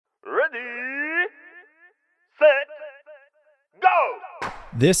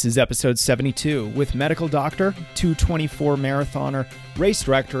This is episode 72 with medical doctor, 224 marathoner, race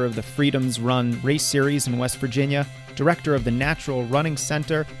director of the Freedom's Run race series in West Virginia, director of the Natural Running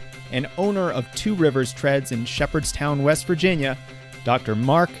Center, and owner of Two Rivers Treads in Shepherdstown, West Virginia, Dr.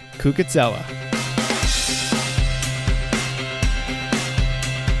 Mark Cucuzzella.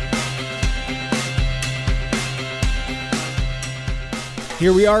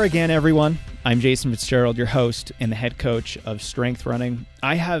 Here we are again, everyone. I'm Jason Fitzgerald, your host and the head coach of Strength Running.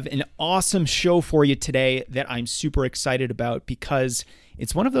 I have an awesome show for you today that I'm super excited about because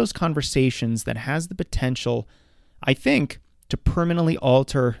it's one of those conversations that has the potential, I think, to permanently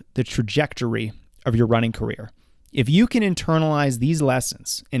alter the trajectory of your running career. If you can internalize these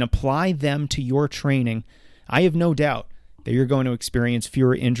lessons and apply them to your training, I have no doubt that you're going to experience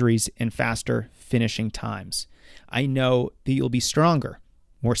fewer injuries and faster finishing times. I know that you'll be stronger,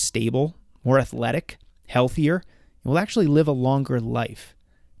 more stable, more athletic, healthier, and will actually live a longer life.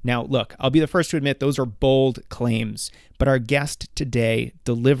 Now, look, I'll be the first to admit those are bold claims, but our guest today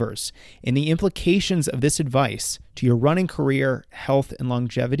delivers, and the implications of this advice to your running career, health, and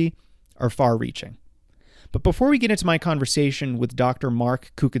longevity are far-reaching. But before we get into my conversation with Dr.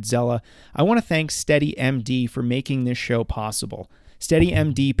 Mark Cucuzzella, I want to thank SteadyMD for making this show possible.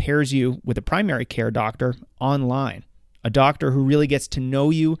 SteadyMD pairs you with a primary care doctor online, a doctor who really gets to know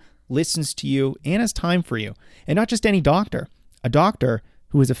you, listens to you, and has time for you. And not just any doctor, a doctor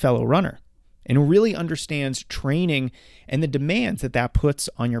who is a fellow runner and who really understands training and the demands that that puts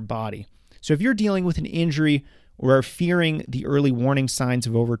on your body. So if you're dealing with an injury or are fearing the early warning signs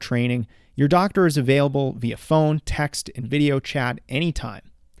of overtraining, your doctor is available via phone, text, and video chat anytime.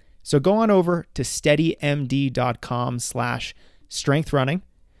 So go on over to steadymd.com/strengthrunning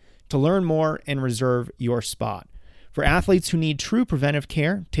to learn more and reserve your spot. For athletes who need true preventive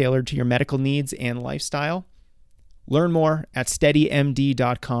care tailored to your medical needs and lifestyle, learn more at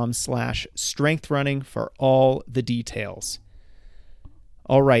steadymd.com/strengthrunning for all the details.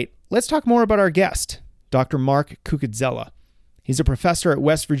 All right, let's talk more about our guest, Dr. Mark Cucuzzella. He's a professor at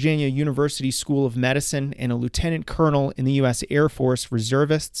West Virginia University School of Medicine and a lieutenant colonel in the U.S. Air Force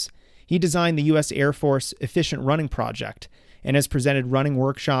Reservists. He designed the U.S. Air Force Efficient Running Project and has presented running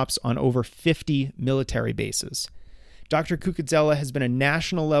workshops on over 50 military bases. Dr. Cucuzzella has been a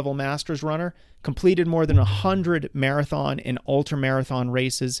national-level masters runner, completed more than 100 marathon and ultramarathon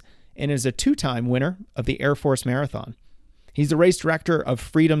races, and is a two-time winner of the Air Force Marathon. He's the race director of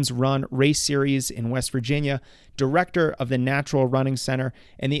Freedom's Run race series in West Virginia, director of the Natural Running Center,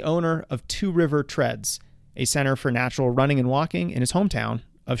 and the owner of Two Rivers Treads, a center for natural running and walking in his hometown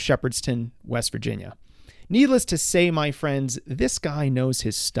of Shepherdstown, West Virginia. Needless to say, my friends, this guy knows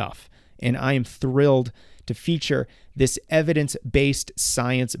his stuff, and I am thrilled to feature this evidence-based,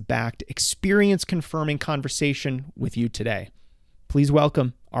 science-backed, experience-confirming conversation with you today. Please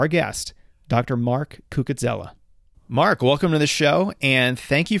welcome our guest, Dr. Mark Cucuzzella. Mark, welcome to the show, and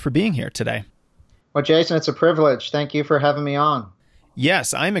thank you for being here today. Well, Jason, it's a privilege. Thank you for having me on.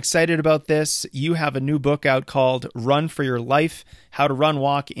 Yes, I'm excited about this. You have a new book out called Run for Your Life: How to Run,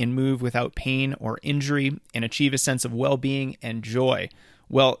 Walk, and Move Without Pain or Injury and Achieve a Sense of Well-Being and Joy.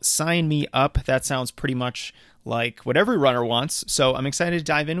 Well, sign me up. That sounds pretty much like what every runner wants, so I'm excited to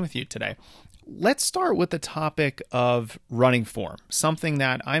dive in with you today. Let's start with the topic of running form, something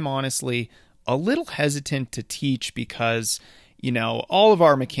that I'm honestly a little hesitant to teach because, you know, all of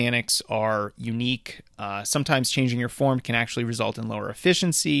our mechanics are unique. Sometimes changing your form can actually result in lower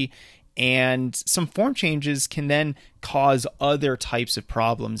efficiency, and some form changes can then cause other types of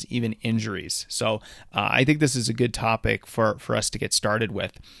problems, even injuries. So I think this is a good topic for us to get started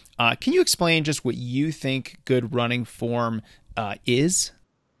with. Can you explain just what you think good running form is?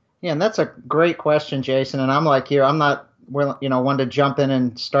 Yeah, and that's a great question, Jason. And I'm like you, I'm not one to jump in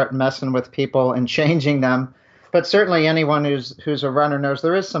and start messing with people and changing them. But certainly anyone who's a runner knows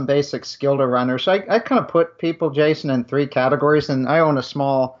there is some basic skill to runners. So I kind of put people, Jason, in three categories. And I own a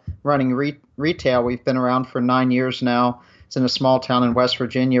small running retail. We've been around for 9 years now. It's in a small town in West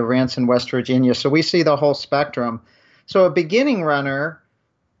Virginia, Ranson, West Virginia. So we see the whole spectrum. So a beginning runner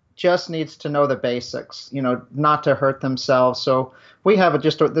just needs to know the basics, not to hurt themselves. So we have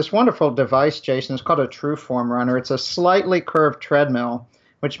this wonderful device, Jason. It's called a True Form Runner. It's a slightly curved treadmill,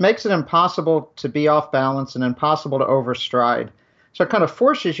 which makes it impossible to be off balance and impossible to overstride. So it kind of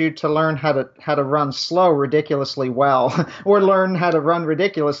forces you to learn how to run slow ridiculously well, or learn how to run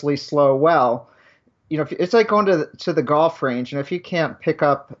ridiculously slow well. It's like going to the golf range, and if you can't pick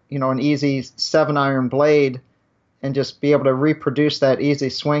up, an easy 7-iron blade and just be able to reproduce that easy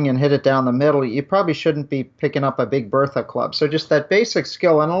swing and hit it down the middle, you probably shouldn't be picking up a big Bertha club. So just that basic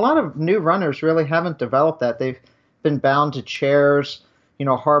skill, and a lot of new runners really haven't developed that. They've been bound to chairs,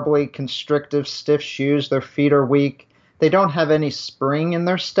 horribly constrictive, stiff shoes. Their feet are weak. They don't have any spring in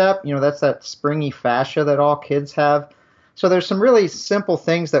their step. That's that springy fascia that all kids have. So there's some really simple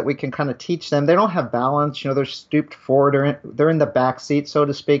things that we can kind of teach them. They don't have balance. They're stooped forward, or they're in the back seat, so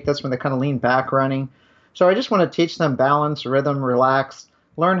to speak. That's when they kind of lean back running. So I just want to teach them balance, rhythm, relax,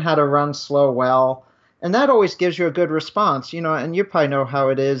 learn how to run slow well. And that always gives you a good response, and you probably know how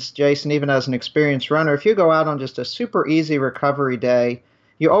it is, Jason, even as an experienced runner. If you go out on just a super easy recovery day,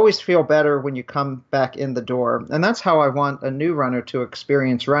 you always feel better when you come back in the door. And that's how I want a new runner to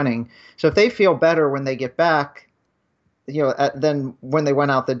experience running. So if they feel better when they get back, then when they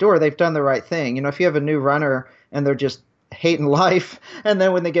went out the door, they've done the right thing. If you have a new runner and they're just hating life, and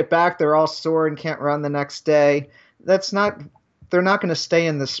then when they get back, they're all sore and can't run the next day, they're not going to stay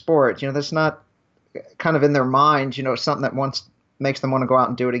in the sport. That's not kind of in their mind, something that makes them want to go out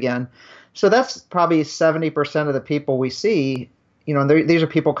and do it again. So that's probably 70% of the people we see, and these are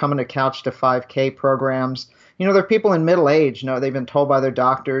people coming to Couch to 5K programs. They're people in middle age, they've been told by their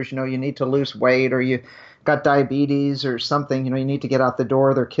doctors, you need to lose weight, or you got diabetes or something, you need to get out the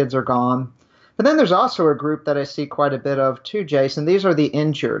door, their kids are gone. But then there's also a group that I see quite a bit of too, Jason. These are the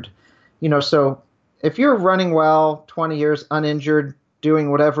injured. So if you're running well, 20 years uninjured,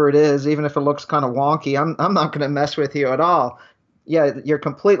 doing whatever it is, even if it looks kind of wonky, I'm not going to mess with you at all. Yeah, you're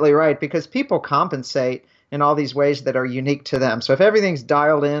completely right, because people compensate in all these ways that are unique to them. So if everything's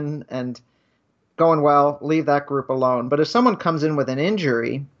dialed in and going well, leave that group alone. But if someone comes in with an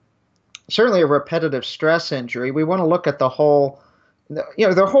injury, certainly a repetitive stress injury, we want to look at the whole,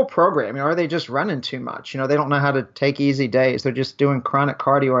 their whole program. Are they just running too much? They don't know how to take easy days. They're just doing chronic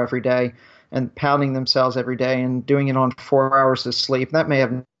cardio every day and pounding themselves every day and doing it on 4 hours of sleep. That may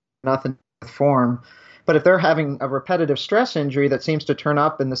have nothing to do with form. But if they're having a repetitive stress injury that seems to turn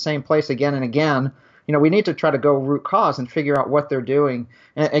up in the same place again and again, we need to try to go root cause and figure out what they're doing.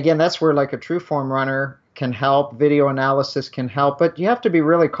 And again, that's where like a true form runner can help. Video analysis can help. But you have to be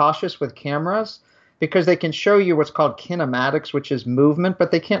really cautious with cameras, because they can show you what's called kinematics, which is movement,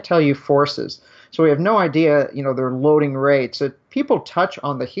 but they can't tell you forces. So we have no idea, their loading rates. So people touch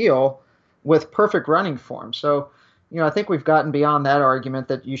on the heel with perfect running form. So, I think we've gotten beyond that argument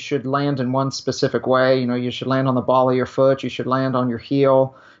that you should land in one specific way. You should land on the ball of your foot. You should land on your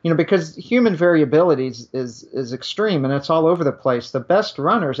heel, because human variability is extreme and it's all over the place. The best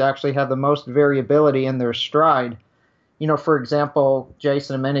runners actually have the most variability in their stride. For example,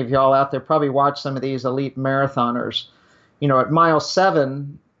 Jason, and many of y'all out there probably watch some of these elite marathoners. At mile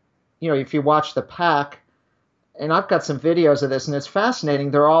 7, if you watch the pack, and I've got some videos of this, and it's fascinating.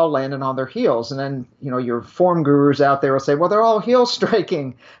 They're all landing on their heels. And then, your form gurus out there will say, well, they're all heel striking.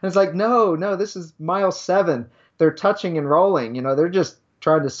 And it's like, no, this is mile 7. They're touching and rolling. They're just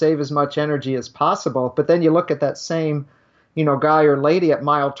trying to save as much energy as possible. But then you look at that same, guy or lady at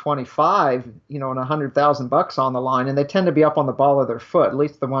mile 25, and $100,000 on the line, and they tend to be up on the ball of their foot, at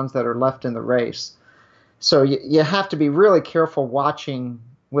least the ones that are left in the race. So you have to be really careful watching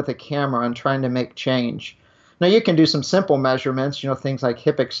with a camera and trying to make change. Now, you can do some simple measurements, things like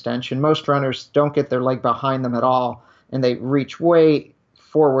hip extension. Most runners don't get their leg behind them at all, and they reach way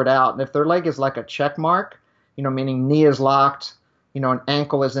forward out. And if their leg is like a check mark, meaning knee is locked, an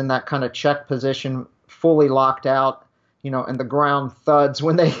ankle is in that kind of check position, fully locked out, and the ground thuds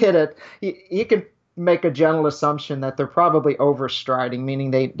when they hit it, you can make a gentle assumption that they're probably overstriding,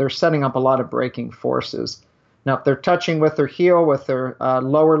 meaning they're setting up a lot of braking forces. Now, if they're touching with their heel, with their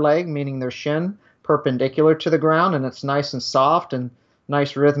lower leg, meaning their shin, perpendicular to the ground, and it's nice and soft and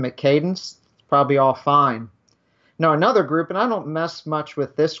nice rhythmic cadence, it's probably all fine. Now, another group, and I don't mess much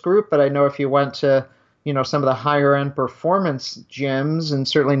with this group, but I know if you went to, some of the higher end performance gyms, and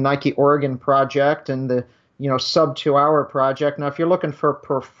certainly Nike Oregon Project and the, sub 2 hour project. Now, if you're looking for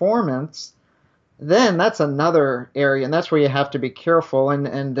performance, then that's another area, and that's where you have to be careful.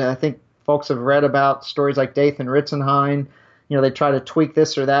 And I think folks have read about stories like Dathan Ritzenhein. They try to tweak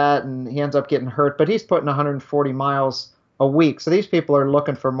this or that, and he ends up getting hurt. But he's putting 140 miles a week. So these people are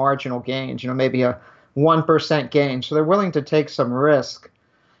looking for marginal gains, maybe a 1% gain. So they're willing to take some risk.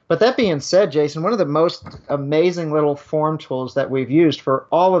 But that being said, Jason, one of the most amazing little form tools that we've used for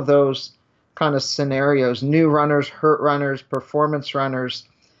all of those kind of scenarios, new runners, hurt runners, performance runners,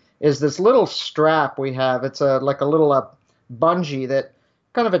 is this little strap we have. It's like a little bungee that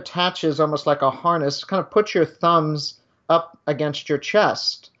kind of attaches almost like a harness, kind of puts your thumbs up against your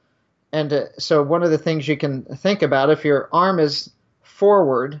chest. And so one of the things you can think about, if your arm is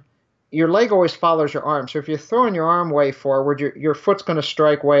forward, your leg always follows your arm. So if you're throwing your arm way forward, your foot's going to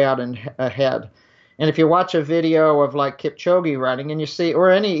strike way out ahead. And if you watch a video of like Kipchoge running and you see, or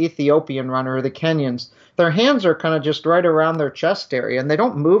any Ethiopian runner or the Kenyans, their hands are kind of just right around their chest area and they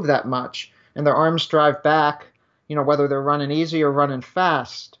don't move that much. And their arms drive back, whether they're running easy or running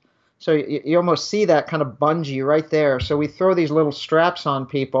fast. So you almost see that kind of bungee right there. So we throw these little straps on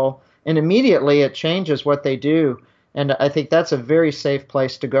people and immediately it changes what they do. And I think that's a very safe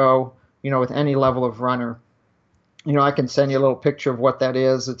place to go, with any level of runner. I can send you a little picture of what that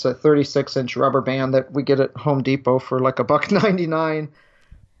is. It's a 36-inch rubber band that we get at Home Depot for like $1.99.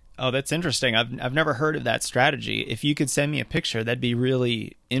 Oh, that's interesting. I've never heard of that strategy. If you could send me a picture, that'd be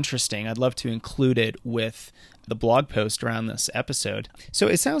really interesting. I'd love to include it with the blog post around this episode. So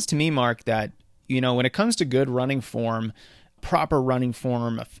it sounds to me, Mark, that, when it comes to good running form, proper running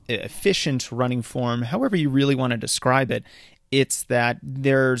form, efficient running form, however you really want to describe it, it's that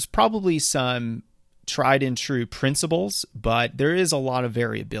there's probably some tried and true principles, but there is a lot of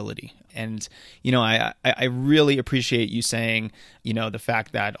variability. And, I really appreciate you saying, the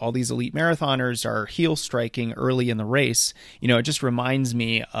fact that all these elite marathoners are heel striking early in the race. It just reminds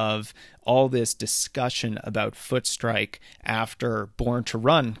me of all this discussion about foot strike after Born to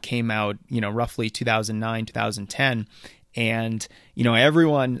Run came out, roughly 2009, 2010. And,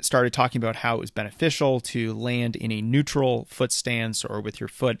 everyone started talking about how it was beneficial to land in a neutral foot stance or with your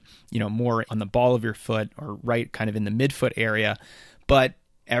foot, more on the ball of your foot or right kind of in the midfoot area. But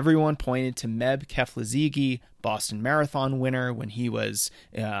everyone pointed to Meb Keflezighi, Boston Marathon winner, when he was,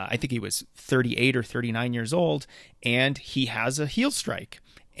 I think he was 38 or 39 years old, and he has a heel strike.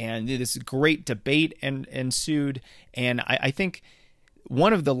 And this great debate ensued. And I think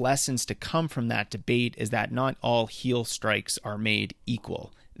one of the lessons to come from that debate is that not all heel strikes are made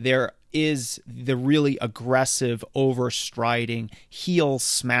equal. There is the really aggressive, overstriding, heel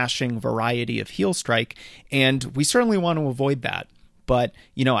smashing variety of heel strike, and we certainly want to avoid that. But,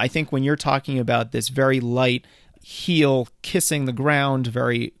 I think when you're talking about this very light heel kissing the ground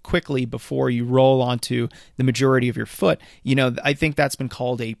very quickly before you roll onto the majority of your foot, I think that's been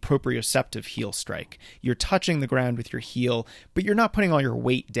called a proprioceptive heel strike. You're touching the ground with your heel, but you're not putting all your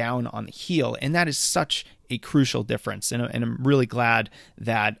weight down on the heel. And that is such a crucial difference. And I'm really glad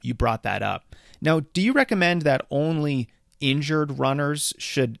that you brought that up. Now, do you recommend that only injured runners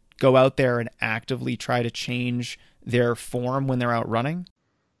should go out there and actively try to change their form when they're out running?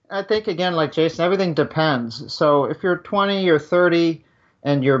 I think, again, like Jason, everything depends. So if you're 20 or 30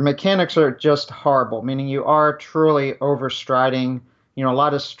 and your mechanics are just horrible, meaning you are truly overstriding, a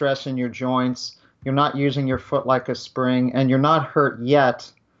lot of stress in your joints, you're not using your foot like a spring, and you're not hurt yet,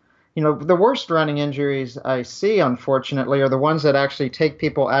 the worst running injuries I see, unfortunately, are the ones that actually take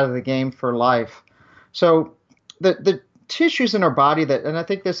people out of the game for life. So the tissues in our body that, and I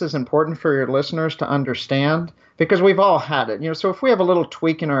think this is important for your listeners to understand, because we've all had it. So if we have a little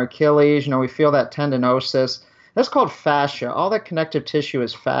tweak in our Achilles, we feel that tendinosis, that's called fascia. All that connective tissue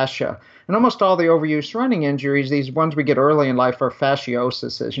is fascia. And almost all the overuse running injuries, these ones we get early in life, are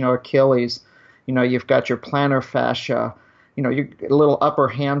fascioses. Achilles, you've got your plantar fascia, your little upper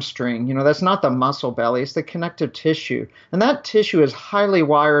hamstring. That's not the muscle belly, it's the connective tissue. And that tissue is highly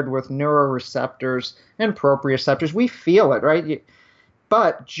wired with neuroreceptors and proprioceptors. We feel it, right?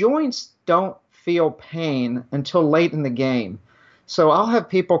 But joints don't feel pain until late in the game. So I'll have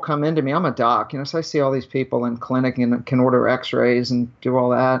people come into me. I'm a doc, so I see all these people in clinic and can order x-rays and do all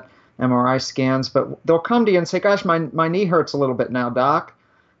that, MRI scans, but they'll come to you and say, gosh, my knee hurts a little bit now, doc.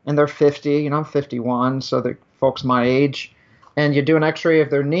 And they're 50, I'm 51, so they're folks my age. And you do an x-ray of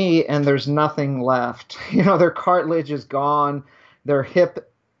their knee and there's nothing left. Their cartilage is gone, their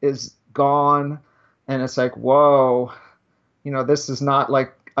hip is gone, and it's like, whoa, this is not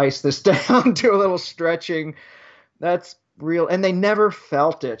like ice this down, do a little stretching. That's real. And they never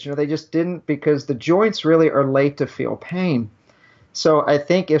felt it. They just didn't, because the joints really are late to feel pain. So I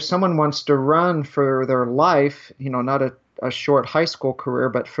think if someone wants to run for their life, not a short high school career,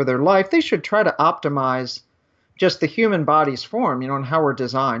 but for their life, they should try to optimize just the human body's form, and how we're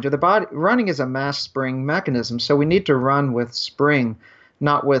designed. The body running is a mass spring mechanism. So we need to run with spring,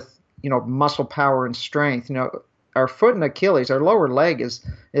 not with, muscle power and strength. Our foot and Achilles, our lower leg is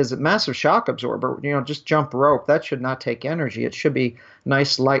a massive shock absorber. Just jump rope. That should not take energy. It should be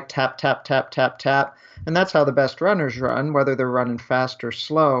nice, light tap, tap, tap, tap, tap. And that's how the best runners run, whether they're running fast or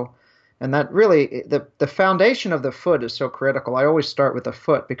slow. And that really, the foundation of the foot is so critical. I always start with the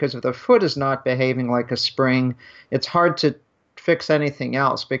foot, because if the foot is not behaving like a spring, it's hard to fix anything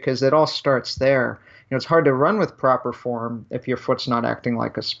else, because it all starts there. It's hard to run with proper form if your foot's not acting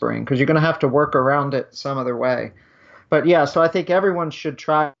like a spring, because you're going to have to work around it some other way. But yeah, so I think everyone should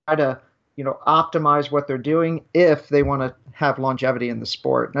try to, optimize what they're doing if they want to have longevity in the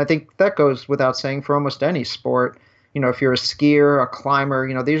sport. And I think that goes without saying for almost any sport. If you're a skier, a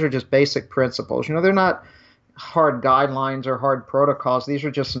climber, these are just basic principles. They're not hard guidelines or hard protocols. These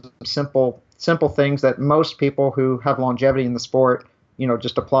are just simple things that most people who have longevity in the sport,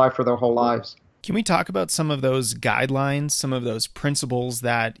 just apply for their whole lives. Can we talk about some of those guidelines, some of those principles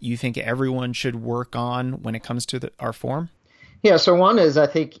that you think everyone should work on when it comes to our form? Yeah, so one is, I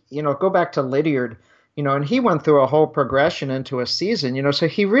think, go back to Lydiard, and he went through a whole progression into a season, so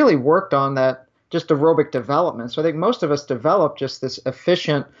he really worked on that just aerobic development. So I think most of us develop just this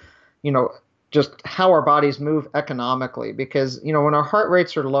efficient, just how our bodies move economically, because, when our heart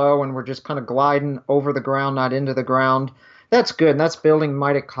rates are low and we're just kind of gliding over the ground, not into the ground, that's good. And that's building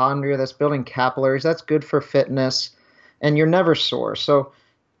mitochondria, that's building capillaries, that's good for fitness, and you're never sore. So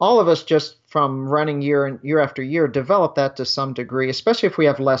all of us just from running year after year develop that to some degree, especially if we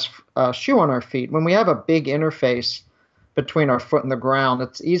have less shoe on our feet. When we have a big interface between our foot and the ground,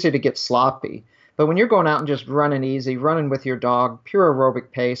 it's easy to get sloppy. But when you're going out and just running easy, running with your dog, pure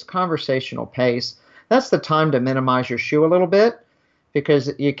aerobic pace, conversational pace, that's the time to minimize your shoe a little bit,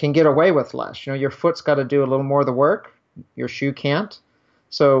 because you can get away with less. Your foot's got to do a little more of the work. Your shoe can't.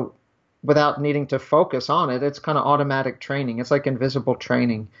 So without needing to focus on it, it's kind of automatic training. It's like invisible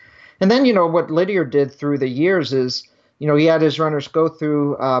training. And then, what Lydiard did through the years is, he had his runners go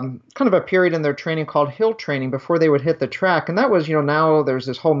through kind of a period in their training called hill training before they would hit the track. And that was, now there's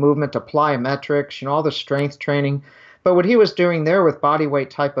this whole movement to plyometrics, all the strength training. But what he was doing there with body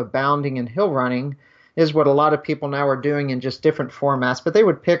weight type of bounding and hill running is what a lot of people now are doing in just different formats. But they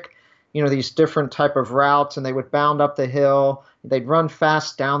would pick, these different type of routes, and they would bound up the hill. They'd run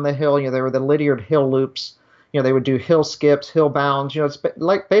fast down the hill. They were the Lydiard hill loops. They would do hill skips, hill bounds. It's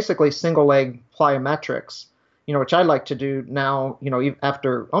like basically single leg plyometrics, which I like to do now.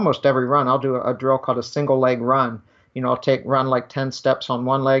 After almost every run, I'll do a drill called a single leg run. I'll run like 10 steps on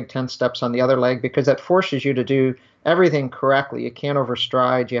one leg, 10 steps on the other leg, because that forces you to do everything correctly. You can't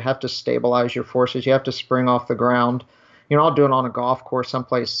overstride. You have to stabilize your forces. You have to spring off the ground. I'll do it on a golf course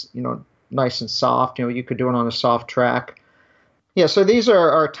someplace, nice and soft. You could do it on a soft track. Yeah, so these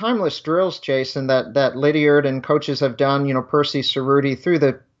are timeless drills, Jason, that Lydiard and coaches have done, Percy Cerruti, through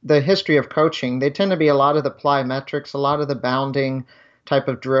the history of coaching. They tend to be a lot of the plyometrics, a lot of the bounding type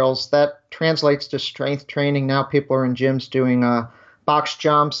of drills. That translates to strength training. Now people are in gyms doing box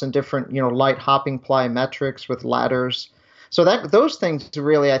jumps and different, light hopping plyometrics with ladders. So those things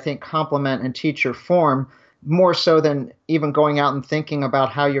really, I think, complement and teach your form more so than even going out and thinking about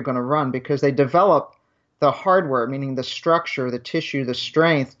how you're going to run, because they develop the hardware, meaning the structure, the tissue, the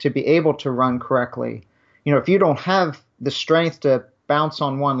strength to be able to run correctly. If you don't have the strength to bounce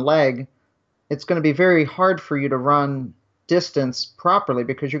on one leg, it's going to be very hard for you to run distance properly,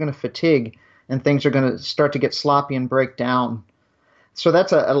 because you're going to fatigue and things are going to start to get sloppy and break down. So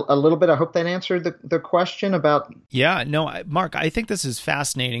that's a little bit. I hope that answered the question about. Yeah, no, Mark, I think this is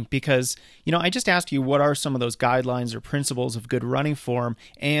fascinating because, I just asked you what are some of those guidelines or principles of good running form,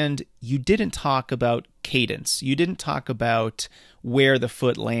 and you didn't talk about cadence. You didn't talk about where the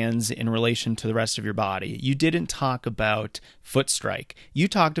foot lands in relation to the rest of your body. You didn't talk about foot strike. You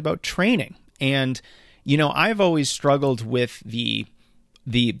talked about training. And, I've always struggled with the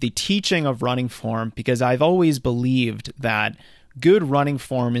teaching of running form, because I've always believed that good running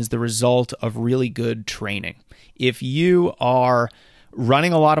form is the result of really good training. If you are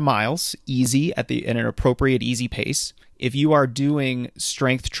running a lot of miles easy at an appropriate easy pace, if you are doing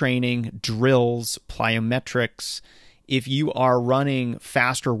strength training, drills, plyometrics, if you are running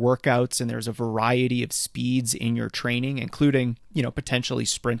faster workouts and there's a variety of speeds in your training, including, potentially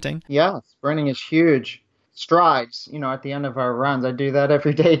sprinting. Yeah, sprinting is huge. Strides, at the end of our runs. I do that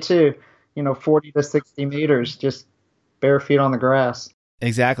every day too. 40 to 60 meters, just bare feet on the grass.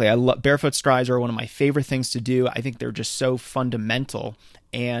 Exactly. Barefoot strides are one of my favorite things to do. I think they're just so fundamental.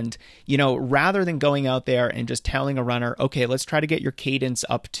 And, rather than going out there and just telling a runner, okay, let's try to get your cadence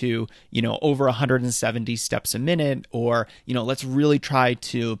up to, over 170 steps a minute, or, let's really try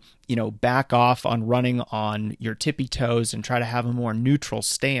to, back off on running on your tippy toes and try to have a more neutral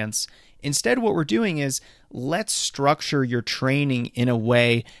stance. Instead, what we're doing is let's structure your training in a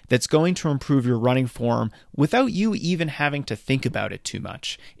way that's going to improve your running form without you even having to think about it too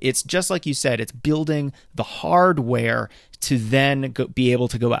much. It's just like you said, it's building the hardware to then be able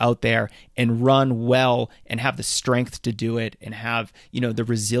to go out there and run well and have the strength to do it and have, the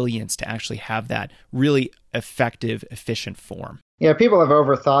resilience to actually have that really effective, efficient form. Yeah, people have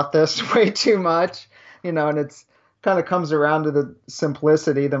overthought this way too much, and it's kind of comes around to the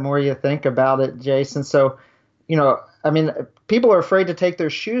simplicity the more you think about it, Jason. So, I mean, people are afraid to take their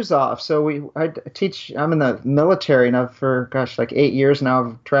shoes off. So I teach, I'm in the military and I've for, gosh, like 8 years now,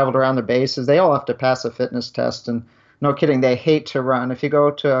 I've traveled around the bases. They all have to pass a fitness test. And no kidding, they hate to run. If you go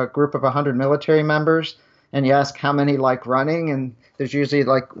to a group of 100 military members and you ask how many like running, and there's usually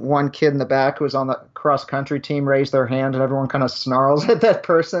like one kid in the back who's on the cross country team raise their hand and everyone kind of snarls at that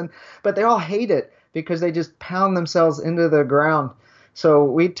person. But they all hate it because they just pound themselves into the ground. So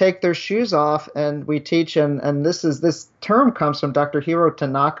we take their shoes off and we teach, and this term comes from Dr. Hiro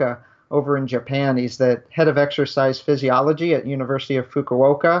Tanaka over in Japan. He's the head of exercise physiology at University of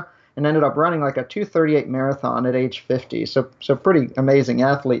Fukuoka and ended up running like a 2:38 marathon at age 50. So pretty amazing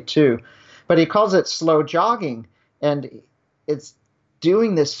athlete too. But he calls it slow jogging, and it's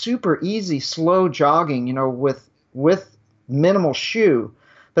doing this super easy slow jogging, with minimal shoe.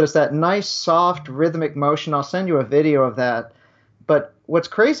 But it's that nice soft rhythmic motion. I'll send you a video of that. But what's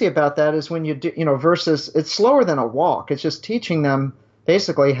crazy about that is when you do, versus it's slower than a walk. It's just teaching them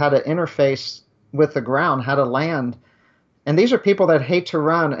basically how to interface with the ground, how to land. And these are people that hate to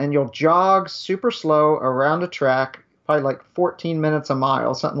run, and you'll jog super slow around a track, probably like 14 minutes a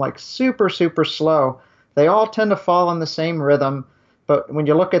mile, something like super, super slow. They all tend to fall in the same rhythm. But when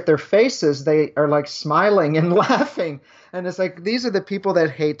you look at their faces, they are like smiling and laughing. And it's like, these are the people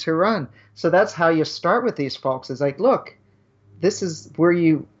that hate to run. So that's how you start with these folks. It's like, look, this is where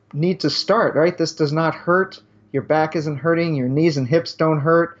you need to start, right? This does not hurt. Your back isn't hurting. Your knees and hips don't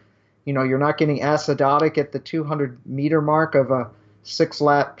hurt. You're not getting acidotic at the 200-meter mark of a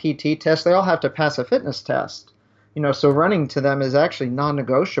 6-lap PT test. They all have to pass a fitness test. So running to them is actually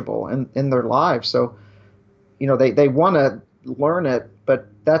non-negotiable in their lives. So, they want to learn it, but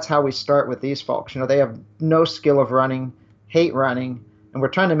that's how we start with these folks. They have no skill of running, hate running, and we're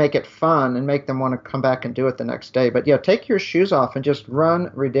trying to make it fun and make them want to come back and do it the next day. But yeah, take your shoes off and just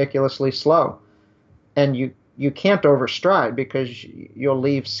run ridiculously slow. And you can't overstride because you'll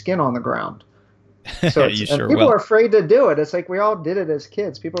leave skin on the ground. So you sure people will. are afraid to do it. It's like we all did it as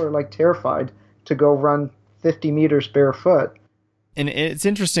kids. People are like terrified to go run 50 meters barefoot. And it's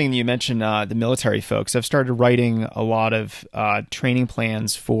interesting you mentioned the military folks. I've started writing a lot of training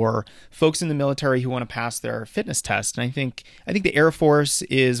plans for folks in the military who want to pass their fitness test. And I think the Air Force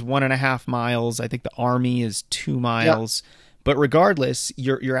is 1.5 miles. I think the Army is 2 miles. Yep. But regardless,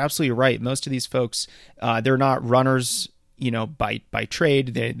 you're absolutely right. Most of these folks, they're not runners, by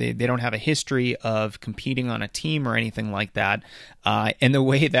trade. They don't have a history of competing on a team or anything like that. And the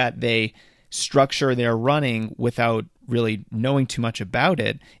way that they structure their running without really knowing too much about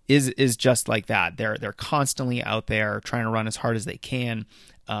it is just like that. They're constantly out there trying to run as hard as they can,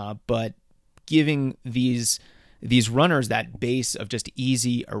 but giving these runners that base of just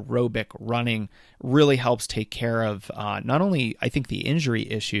easy aerobic running really helps take care of not only, I think, the injury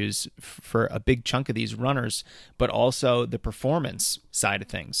issues for a big chunk of these runners, but also the performance side of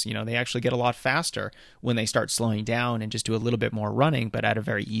things. They actually get a lot faster when they start slowing down and just do a little bit more running, but at a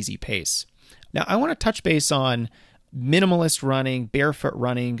very easy pace. Now, I want to touch base on minimalist running, barefoot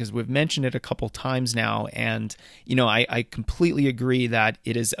running, because we've mentioned it a couple times now. And, I completely agree that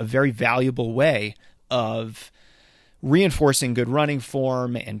it is a very valuable way of reinforcing good running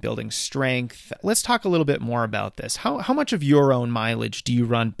form and building strength. Let's talk a little bit more about this. How much of your own mileage do you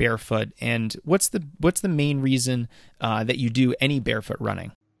run barefoot? And what's the main reason that you do any barefoot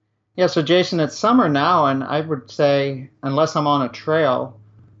running? Yeah, so Jason, it's summer now, and I would say unless I'm on a trail,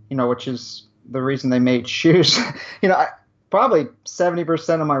 which is the reason they made shoes, probably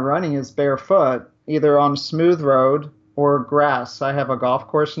 70% of my running is barefoot, either on smooth road or grass. I have a golf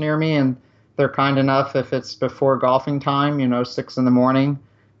course near me, and they're kind enough if it's before golfing time, 6 a.m.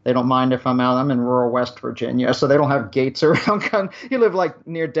 They don't mind if I'm in rural West Virginia, so they don't have gates around. You live like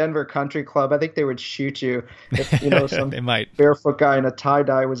near Denver Country Club. I think they would shoot you if some they might. Barefoot guy in a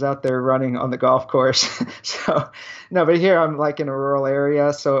tie-dye was out there running on the golf course. So no, but here I'm like in a rural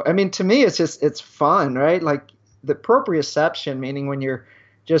area. So I mean, to me, it's fun, right? Like the proprioception, meaning when your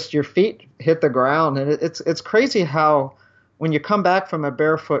feet hit the ground, and it's crazy how when you come back from a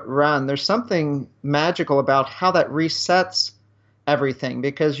barefoot run, there's something magical about how that resets everything,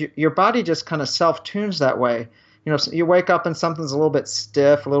 because your body just kind of self-tunes that way. So you wake up and something's a little bit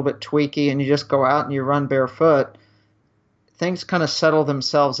stiff, a little bit tweaky, and you just go out and you run barefoot, things kind of settle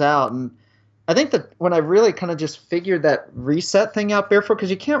themselves out. And I think that when I really kind of just figured that reset thing out barefoot, because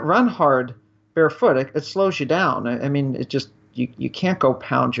you can't run hard barefoot, it slows you down. I mean, it just, you can't go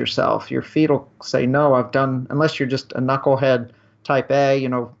pound yourself. Your feet will say, no, unless you're just a knucklehead type A,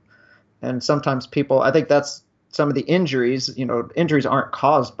 and sometimes people, I think that's some of the injuries, injuries aren't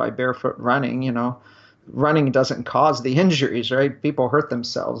caused by barefoot running, running doesn't cause the injuries, right? People hurt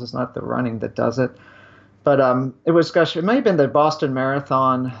themselves. It's not the running that does it. But it was, gosh, it may have been the Boston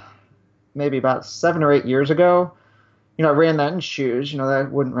Marathon, maybe about 7 or 8 years ago. I ran that in shoes. I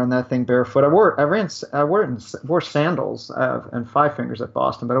wouldn't run that thing barefoot. Wore sandals and five fingers at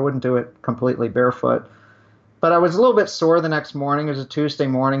Boston, but I wouldn't do it completely barefoot. But I was a little bit sore the next morning. It was a Tuesday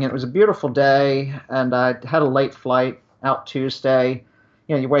morning. It was a beautiful day, and I had a late flight out Tuesday.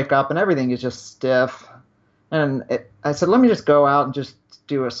 You wake up and everything is just stiff. And I said, let me just go out and just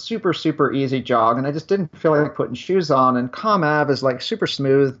do a super, super easy jog. And I just didn't feel like putting shoes on. And Calm Ave is like super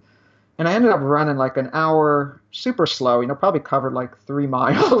smooth. And I ended up running like an hour, super slow, probably covered like 3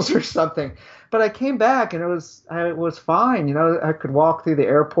 miles or something. But I came back and it was fine. I could walk through the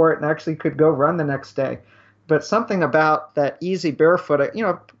airport and actually could go run the next day. But something about that easy barefoot,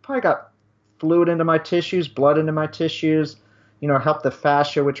 probably got fluid into my tissues, blood into my tissues, helped the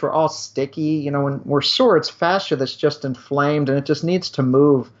fascia, which were all sticky. When we're sore, it's fascia that's just inflamed and it just needs to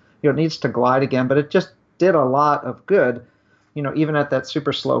move. It needs to glide again. But it just did a lot of good, even at that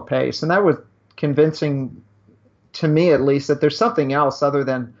super slow pace. And that was convincing to me, at least, that there's something else other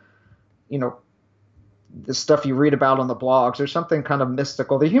than, the stuff you read about on the blogs. There's something kind of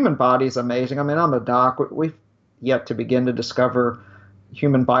mystical. The human body is amazing. I mean, I'm a doc. We've yet to begin to discover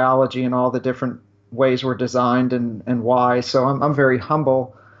human biology and all the different ways we're designed and why. So I'm very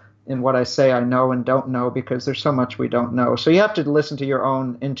humble in what I say I know and don't know, because there's so much we don't know. So you have to listen to your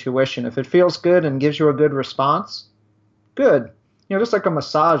own intuition. If it feels good and gives you a good response, good. Just like a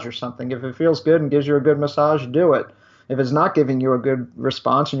massage or something. If it feels good and gives you a good massage, do it. If it's not giving you a good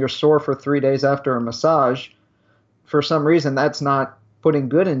response and you're sore for 3 days after a massage, for some reason that's not putting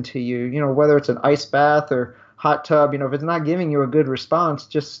good into you, whether it's an ice bath or hot tub, if it's not giving you a good response,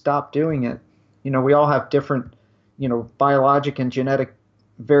 just stop doing it. We all have different, biologic and genetic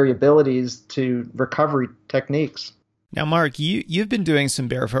variabilities to recovery techniques. Now, Mark, you've been doing some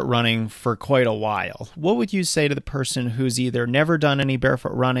barefoot running for quite a while. What would you say to the person who's either never done any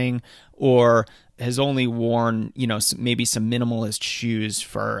barefoot running or has only worn, maybe some minimalist shoes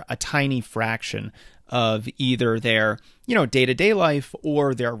for a tiny fraction of either their, day-to-day life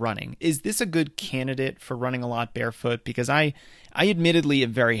or their running? Is this a good candidate for running a lot barefoot? Because I admittedly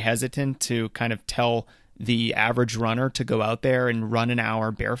am very hesitant to kind of tell the average runner to go out there and run an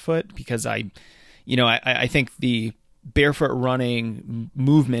hour barefoot, because I think the barefoot running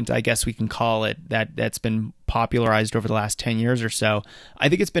movement, I guess we can call it, that's been popularized over the last 10 years or so, I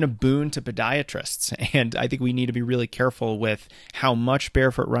think it's been a boon to podiatrists. And I think we need to be really careful with how much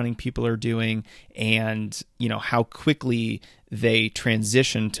barefoot running people are doing and, how quickly they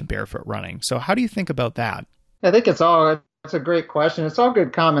transition to barefoot running. So how do you think about that? I think it's a great question. It's all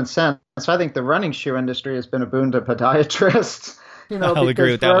good common sense. I think the running shoe industry has been a boon to podiatrists. I'll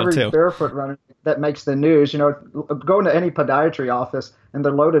agree with that one too. Barefoot runner that makes the news, go into any podiatry office and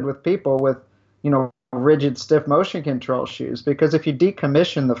they're loaded with people with, rigid, stiff motion control shoes. Because if you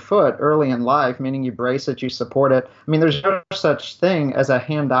decommission the foot early in life, meaning you brace it, you support it, there's no such thing as a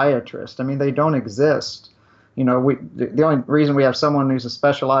handiatrist. They don't exist. The only reason we have someone who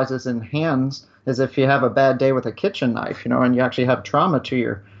specializes in hands is if you have a bad day with a kitchen knife, and you actually have trauma to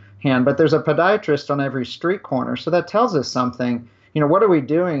your hand. But there's a podiatrist on every street corner. So that tells us something. What are we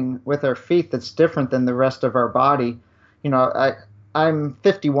doing with our feet that's different than the rest of our body? I'm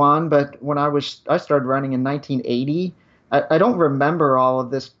 51, but when I started running in 1980. I don't remember all of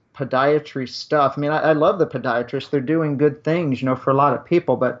this podiatry stuff. I love the podiatrists. They're doing good things, for a lot of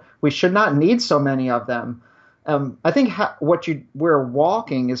people, but we should not need so many of them. I think where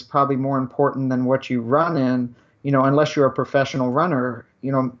walking is probably more important than what you run in, unless you're a professional runner.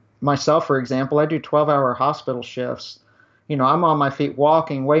 Myself, for example, I do 12-hour hospital shifts. I'm on my feet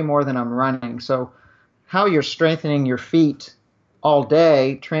walking way more than I'm running. So how you're strengthening your feet all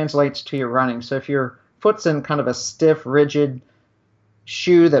day translates to your running. So if your foot's in kind of a stiff, rigid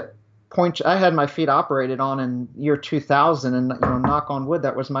shoe that points, I had my feet operated on in year 2000, and knock on wood,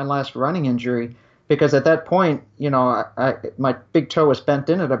 that was my last running injury. Because at that point, my big toe was bent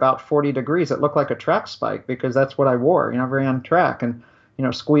in at about 40 degrees. It looked like a track spike because that's what I wore. I ran track and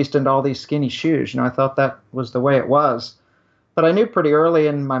squeezed into all these skinny shoes. I thought that was the way it was. But I knew pretty early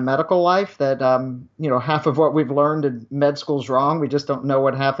in my medical life that, half of what we've learned in med school is wrong. We just don't know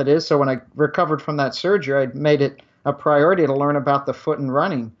what half it is. So when I recovered from that surgery, I made it a priority to learn about the foot and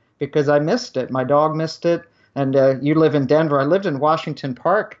running because I missed it. My dog missed it. And you live in Denver. I lived in Washington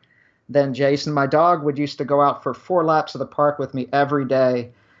Park then, Jason. My dog used to go out for 4 laps of the park with me every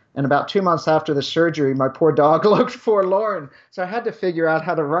day. And about 2 months after the surgery, my poor dog looked forlorn. So I had to figure out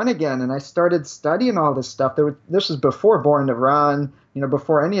how to run again. And I started studying all this stuff. This was before Born to Run,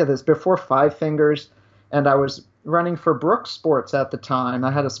 before any of this, before Five Fingers. And I was running for Brooks Sports at the time.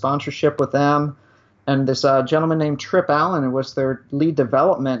 I had a sponsorship with them. And this gentleman named Trip Allen, who was their lead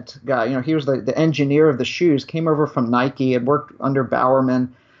development guy, he was the engineer of the shoes, came over from Nike, had worked under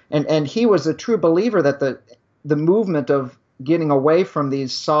Bowerman, and he was a true believer that the movement of getting away from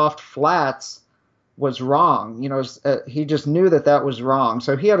these soft flats was wrong. He just knew that was wrong.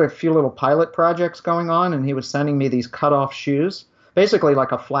 So he had a few little pilot projects going on, and he was sending me these cut-off shoes, basically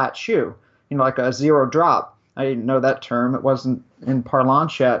like a flat shoe, like a zero drop. I didn't know that term. It wasn't in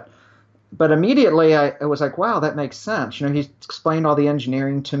parlance yet. But immediately I was like, wow, that makes sense. He explained all the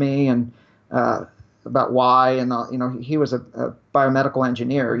engineering to me and about why. And, he was a biomedical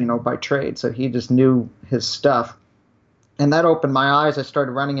engineer, by trade. So he just knew his stuff. And that opened my eyes. I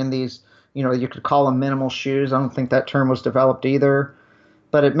started running in these, you could call them minimal shoes. I don't think that term was developed either.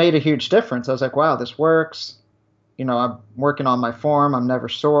 But it made a huge difference. I was like, wow, this works. I'm working on my form. I'm never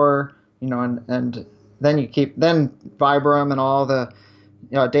sore, and then then Vibram and all the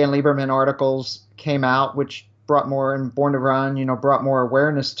Dan Lieberman articles came out, which brought more, and Born to Run, brought more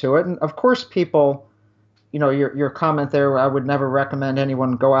awareness to it. And of course, people, your comment there, I would never recommend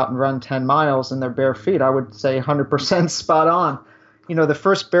anyone go out and run 10 miles in their bare feet. I would say 100% spot on. The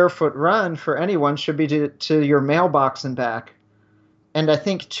first barefoot run for anyone should be to your mailbox and back. And I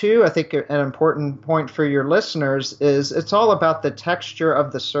think an important point for your listeners is it's all about the texture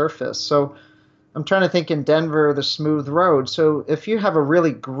of the surface. So I'm trying to think in Denver, the smooth road. So if you have a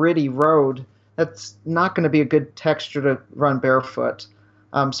really gritty road, that's not going to be a good texture to run barefoot.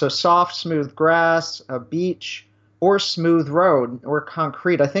 So soft, smooth grass, a beach, or smooth road or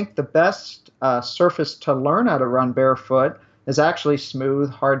concrete. I think the best surface to learn how to run barefoot is actually smooth,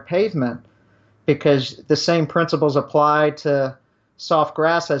 hard pavement, because the same principles apply to soft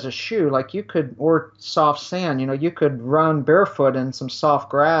grass as a shoe, or soft sand. You could run barefoot in some soft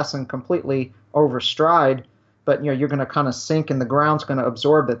grass and completely overstride, but you're going to kind of sink and the ground's going to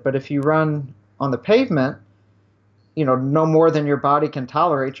absorb it. But if you run on the pavement, no more than your body can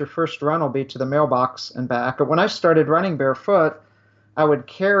tolerate, your first run will be to the mailbox and back. But when I started running barefoot, I would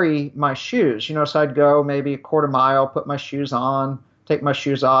carry my shoes, so I'd go maybe a quarter mile, put my shoes on, take my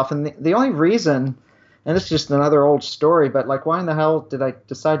shoes off. And the only reason, and this is just another old story, but why in the hell did I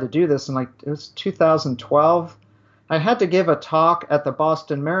decide to do this? And it was 2012. I had to give a talk at the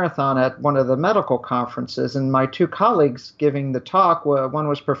Boston Marathon at one of the medical conferences, and my two colleagues giving the talk, one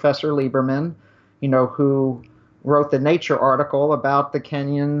was Professor Lieberman, who wrote the Nature article about the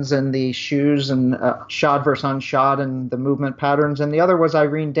Kenyans and the shoes and shod versus unshod and the movement patterns, and the other was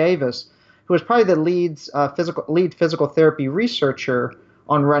Irene Davis, who was probably the lead physical therapy researcher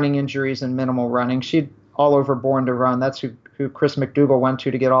on running injuries and minimal running. She'd all over Born to Run. That's who Chris McDougall went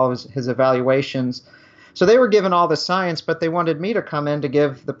to get all of his evaluations. So they were given all the science, but they wanted me to come in to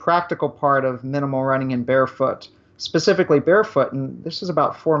give the practical part of minimal running in barefoot, specifically barefoot. And this is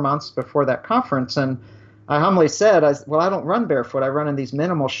about 4 months before that conference. And I humbly said, I don't run barefoot. I run in these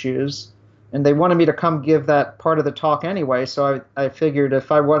minimal shoes. And they wanted me to come give that part of the talk anyway. So I figured if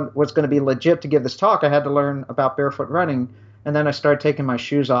I was going to be legit to give this talk, I had to learn about barefoot running. And then I started taking my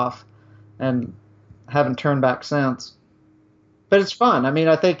shoes off and haven't turned back since. But it's fun.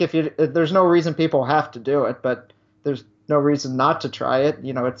 I think there's no reason people have to do it, but there's no reason not to try it.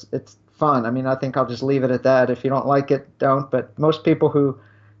 It's fun. I think I'll just leave it at that. If you don't like it, don't. But most people who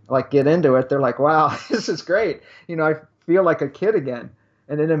get into it, they're like, wow, this is great. I feel like a kid again,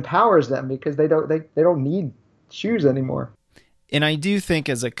 and it empowers them because they don't need shoes anymore. And I do think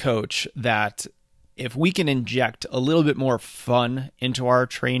as a coach that if we can inject a little bit more fun into our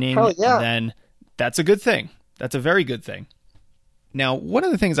training, then that's a good thing. That's a very good thing. Now, one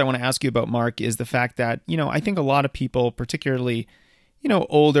of the things I want to ask you about, Mark, is the fact that, I think a lot of people, particularly,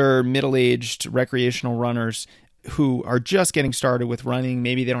 older, middle-aged recreational runners who are just getting started with running,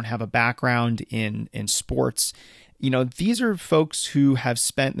 maybe they don't have a background in sports. These are folks who have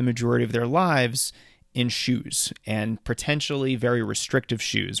spent the majority of their lives in shoes, and potentially very restrictive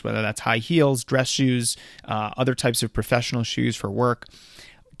shoes, whether that's high heels, dress shoes, other types of professional shoes for work.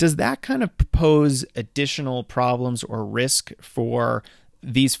 Does that kind of pose additional problems or risk for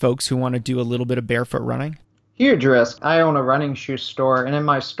these folks who want to do a little bit of barefoot running? Huge risk. I own a running shoe store, and in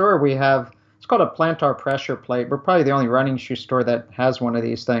my store it's called a plantar pressure plate. We're probably the only running shoe store that has one of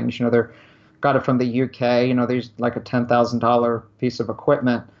these things. They're got it from the UK. There's like a $10,000 piece of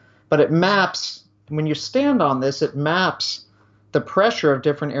equipment, but it maps. When you stand on this, it maps the pressure of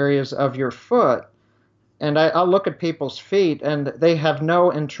different areas of your foot. And I'll look at people's feet, and they have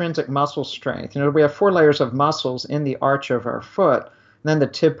no intrinsic muscle strength. We have 4 layers of muscles in the arch of our foot. And then the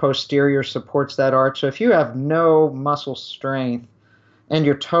tib posterior supports that arch. So if you have no muscle strength, and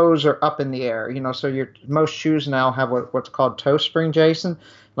your toes are up in the air. So most shoes now have what's called toe spring, Jason.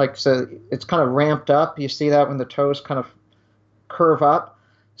 Like, so it's kind of ramped up. You see that when the toes kind of curve up.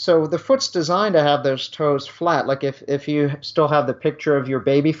 So the foot's designed to have those toes flat. Like if you still have the picture of your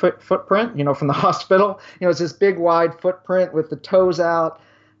baby footprint, from the hospital, it's this big wide footprint with the toes out.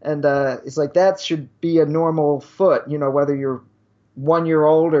 And it's like that should be a normal foot, whether you're 1 year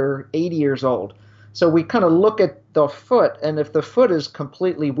old or 80 years old. So we kind of look at the foot, and if the foot is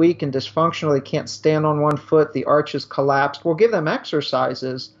completely weak and dysfunctional, they can't stand on one foot, the arch is collapsed, we'll give them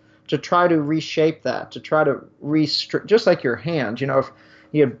exercises to try to reshape that, to try to just like your hand. If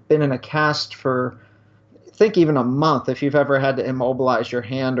you've been in a cast for, think even a month, if you've ever had to immobilize your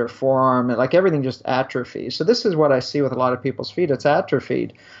hand or forearm, like everything just atrophies. So this is what I see with a lot of people's feet. It's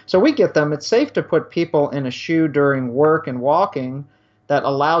atrophied. So we get them. It's safe to put people in a shoe during work and walking that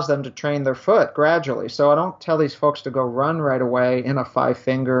allows them to train their foot gradually. So I don't tell these folks to go run right away in a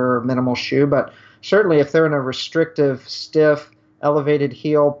 5-finger or minimal shoe, but certainly if they're in a restrictive, stiff, elevated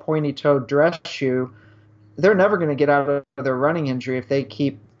heel, pointy-toed dress shoe, they're never going to get out of their running injury if they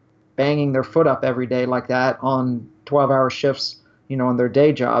keep banging their foot up every day like that on 12-hour shifts, on their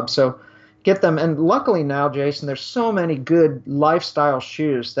day job. So get them. And luckily now, Jason, there's so many good lifestyle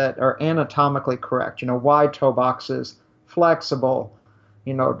shoes that are anatomically correct, wide toe boxes, flexible,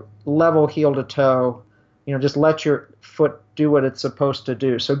 level heel to toe, just let your foot do what it's supposed to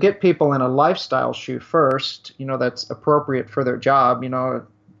do. So get people in a lifestyle shoe first, that's appropriate for their job.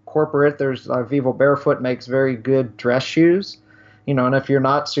 Corporate, there's Vivo Barefoot makes very good dress shoes, and if you're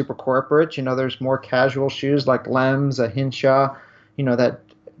not super corporate, there's more casual shoes like Lems, a Hinshaw, that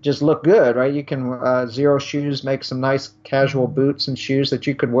just look good, right? You can, Zero Shoes make some nice casual boots and shoes that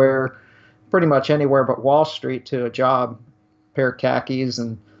you could wear pretty much anywhere but Wall Street to a job. Pair of khakis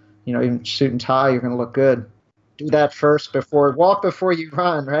and, even suit and tie, you're going to look good. Do that first walk before you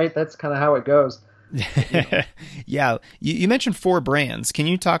run, right? That's kind of how it goes. Yeah. You mentioned 4 brands. Can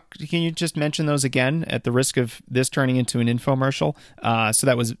you just mention those again at the risk of this turning into an infomercial? So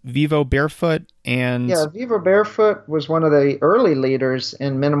that was Vivo Barefoot and... Yeah, Vivo Barefoot was one of the early leaders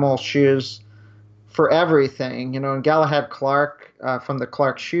in minimal shoes for everything. And Galahad Clark from the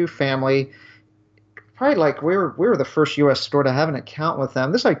Clark shoe family, probably like we were the first U.S. store to have an account with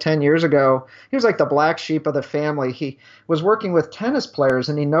them. This is like 10 years ago. He was like the black sheep of the family. He was working with tennis players,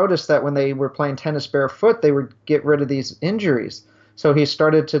 and he noticed that when they were playing tennis barefoot, they would get rid of these injuries. So he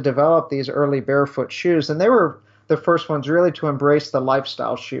started to develop these early barefoot shoes, and they were the first ones really to embrace the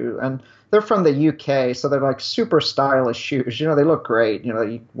lifestyle shoe. And they're from the UK, so they're like super stylish shoes. They look great.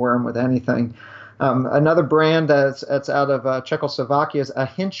 You wear them with anything. Another brand that's out of Czechoslovakia is a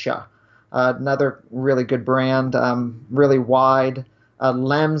Hinshaw. Another really good brand, really wide.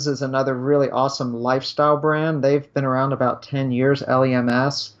 Lems is another really awesome lifestyle brand. They've been around about 10 years,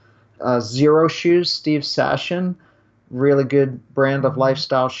 LEMS. Zero Shoes, Steve Sashin, really good brand of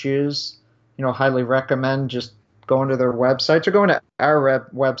lifestyle shoes. Highly recommend just going to their websites or going to our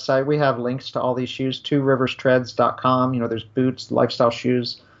website. We have links to all these shoes, tworiverstreads.com. There's boots, lifestyle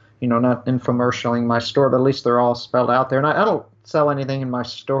shoes. Not infomercialing my store, but at least they're all spelled out there. And I don't sell anything in my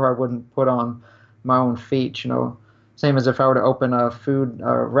store I wouldn't put on my own feet. Same as if I were to open a food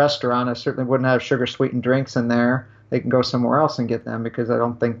restaurant, I certainly wouldn't have sugar sweetened drinks in there. They can go somewhere else and get them because I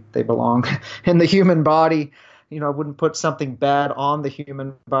don't think they belong in the human body. I wouldn't put something bad on the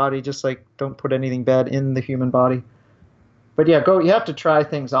human body, just like don't put anything bad in the human body. But yeah, you have to try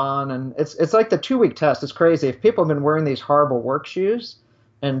things on, and it's like the 2-week test. It's crazy. If people have been wearing these horrible work shoes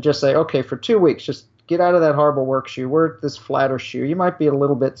and just say, okay, for 2 weeks, just get out of that horrible work shoe, wear this flatter shoe. You might be a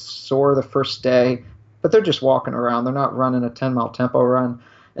little bit sore the first day, but they're just walking around. They're not running a 10-mile tempo run.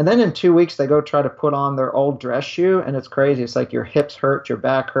 And then in 2 weeks, they go try to put on their old dress shoe, and it's crazy. It's like your hips hurt, your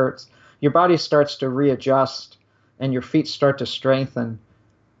back hurts, your body starts to readjust, and your feet start to strengthen.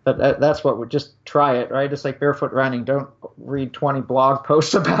 But that's what would just try it, right? It's like barefoot running. Don't read 20 blog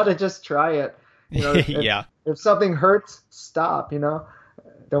posts about it. Just try it. Yeah. If something hurts, stop,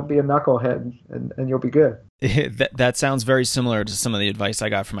 Don't be a knucklehead, and you'll be good. That sounds very similar to some of the advice I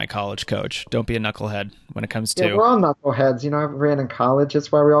got from my college coach. Don't be a knucklehead when it comes to... Yeah, we're all knuckleheads. I ran in college.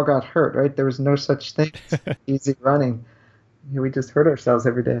 That's why we all got hurt, right? There was no such thing as easy running. We just hurt ourselves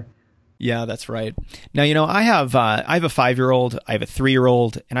every day. Yeah, that's right. Now, I have a 5-year-old, I have a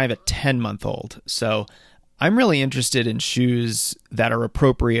 3-year-old, and I have a 10-month-old. So I'm really interested in shoes that are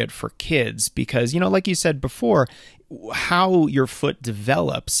appropriate for kids because, like you said before, how your foot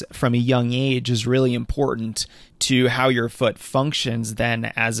develops from a young age is really important to how your foot functions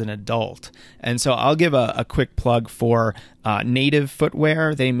then as an adult. And so I'll give a quick plug for Native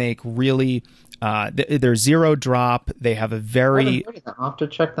Footwear. They make really They're zero drop. They have a very I'll have to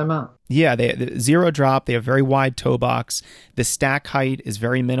check them out. Yeah, they zero drop. They have very wide toe box. The stack height is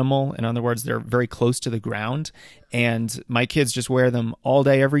very minimal. In other words, they're very close to the ground. And my kids just wear them all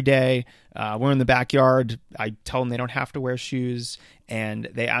day, every day. We're in the backyard. I tell them they don't have to wear shoes, and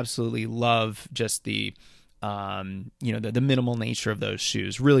they absolutely love just the minimal nature of those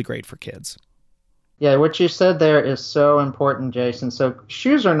shoes. Really great for kids. Yeah, what you said there is so important, Jason. So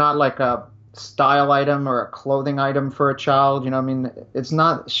shoes are not like a style item or a clothing item for a child. It's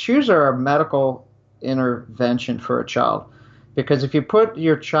not. Shoes are a medical intervention for a child, because if you put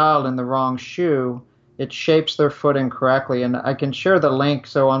your child in the wrong shoe, it shapes their foot incorrectly. And I can share the link.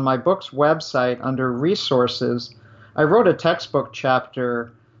 So on my book's website, under resources, I wrote a textbook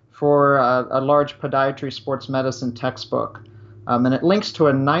chapter for a large podiatry sports medicine textbook. And it links to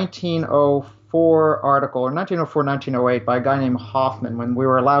a 1904 article, or 1904, 1908, by a guy named Hoffman, when we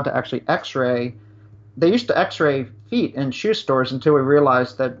were allowed to actually x-ray. They used to x-ray feet in shoe stores until we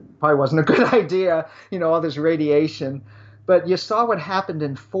realized that probably wasn't a good idea, all this radiation. But you saw what happened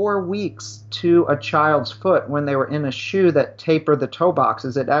in 4 weeks to a child's foot when they were in a shoe that tapered the toe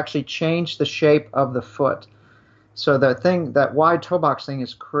boxes. It actually changed the shape of the foot. So that wide toe box thing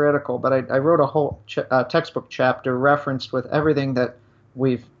is critical. But I wrote a whole textbook chapter referenced with everything that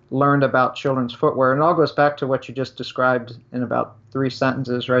we've learned about children's footwear. And it all goes back to what you just described in about 3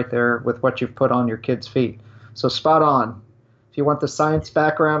 sentences right there with what you've put on your kids' feet. So spot on. If you want the science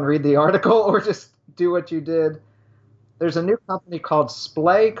background, read the article or just do what you did. There's a new company called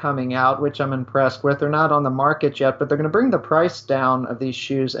Splay coming out, which I'm impressed with. They're not on the market yet, but they're going to bring the price down of these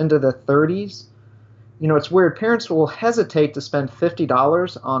shoes into the 30s. It's weird. Parents will hesitate to spend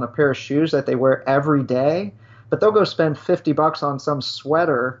 $50 on a pair of shoes that they wear every day, but they'll go spend $50 on some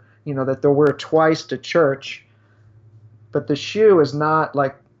sweater, that they'll wear twice to church. But the shoe is not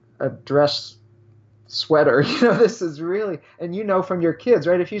like a dress sweater. This is really, and from your kids,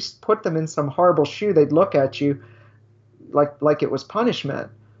 right? If you put them in some horrible shoe, they'd look at you like it was punishment,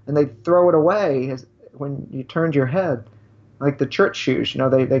 and they'd throw it away when you turned your head. Like the church shoes,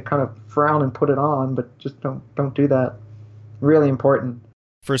 they kind of frown and put it on, but just don't do that. Really important.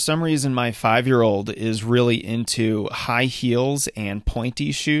 For some reason, my 5-year-old is really into high heels and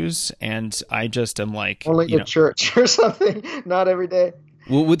pointy shoes, and I just am like... Only at church or something, not every day.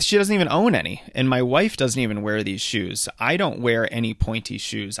 Well, she doesn't even own any, and my wife doesn't even wear these shoes. I don't wear any pointy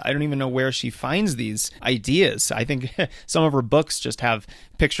shoes. I don't even know where she finds these ideas. I think some of her books just have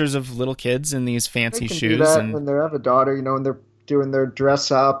pictures of little kids in these fancy shoes. Do that when they have a daughter, and they're doing their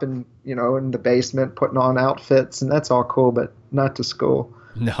dress up and, in the basement, putting on outfits, and that's all cool, but not to school.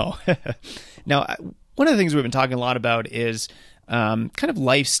 No. Now, one of the things we've been talking a lot about is kind of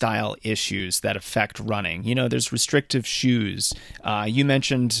lifestyle issues that affect running. There's restrictive shoes. You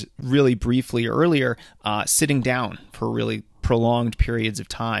mentioned really briefly earlier sitting down for really prolonged periods of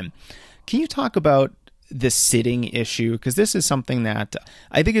time. Can you talk about the sitting issue? Because this is something that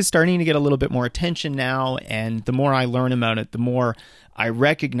I think is starting to get a little bit more attention now. And the more I learn about it, the more I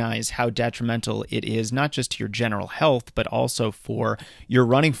recognize how detrimental it is, not just to your general health, but also for your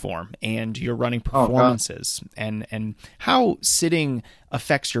running form and your running performances, and how sitting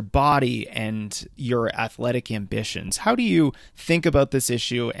affects your body and your athletic ambitions. How do you think about this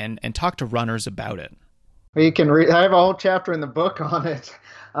issue and talk to runners about it? Well, you can read. I have a whole chapter in the book on it.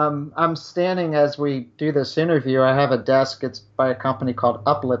 I'm standing as we do this interview. I have a desk. It's by a company called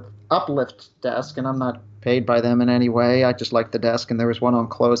Uplift Desk, and I'm not paid by them in any way. I just like the desk, and there was one on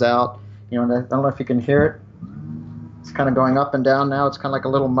closeout. And I don't know if you can hear it. It's kind of going up and down now. It's kind of like a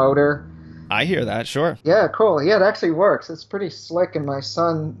little motor. I hear that, sure. Yeah, cool. Yeah, it actually works. It's pretty slick, and my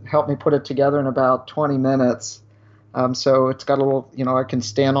son helped me put it together in about 20 minutes. So it's got a little, I can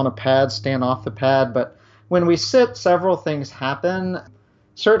stand on a pad, stand off the pad. But when we sit, several things happen.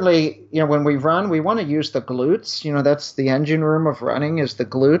 Certainly, when we run, we want to use the glutes. That's the engine room of running is the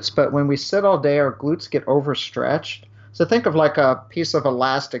glutes. But when we sit all day, our glutes get overstretched. So think of like a piece of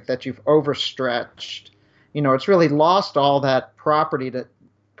elastic that you've overstretched. It's really lost all that property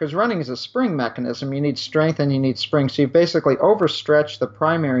because running is a spring mechanism. You need strength and you need spring. So you've basically overstretched the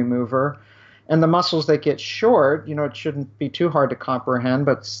primary mover. And the muscles that get short, it shouldn't be too hard to comprehend,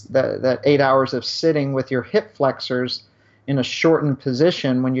 but that 8 hours of sitting with your hip flexors in a shortened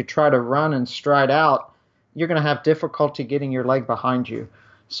position, when you try to run and stride out, you're going to have difficulty getting your leg behind you.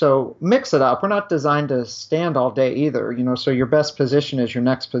 So mix it up. We're not designed to stand all day either, so your best position is your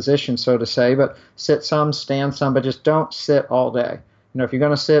next position, so to say, but sit some, stand some, but just don't sit all day. If you're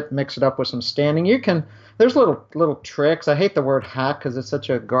going to sit, mix it up with some standing. There's little tricks. I hate the word hack because it's such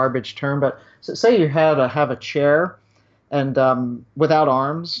a garbage term, but say you have a chair and without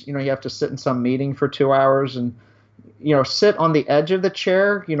arms. You have to sit in some meeting for 2 hours and sit on the edge of the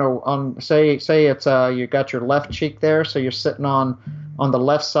chair. On say it's you got your left cheek there, so you're sitting on the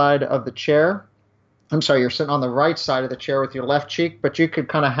left side of the chair. I'm sorry, you're sitting on the right side of the chair with your left cheek, but you could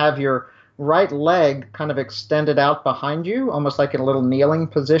kind of have your right leg kind of extended out behind you, almost like in a little kneeling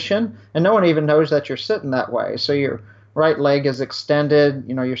position, and no one even knows that you're sitting that way. So your right leg is extended,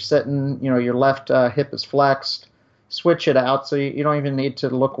 you're sitting, your left hip is flexed. Switch it out so you don't even need to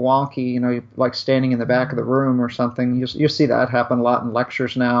look wonky, like standing in the back of the room or something. You see that happen a lot in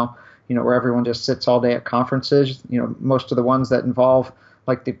lectures now, where everyone just sits all day at conferences. Most of the ones that involve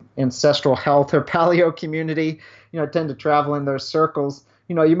like the ancestral health or paleo community, tend to travel in those circles.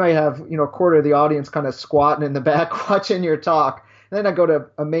 You might have, a quarter of the audience kind of squatting in the back watching your talk. And then I go to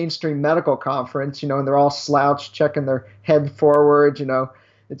a mainstream medical conference, and they're all slouched, checking their head forward,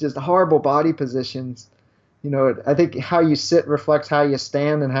 it's just horrible body positions. I think how you sit reflects how you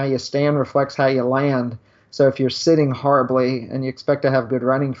stand, and how you stand reflects how you land. So if you're sitting horribly and you expect to have good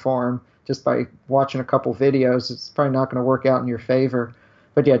running form just by watching a couple videos, it's probably not going to work out in your favor.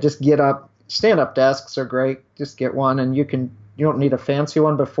 But yeah, just get up. Stand-up desks are great. Just get one, and you don't need a fancy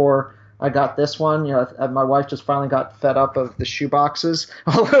one. Before I got this one, my wife just finally got fed up of the shoe boxes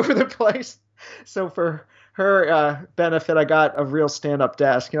all over the place. So for her benefit, I got a real stand-up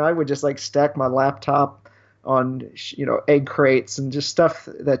desk. I would just like stack my laptop on egg crates and just stuff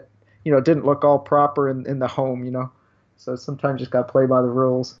that didn't look all proper in the home. So sometimes just got to play by the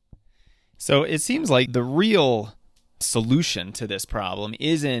rules. So it seems like the real solution to this problem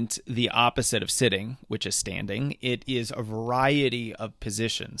isn't the opposite of sitting, which is standing. It is a variety of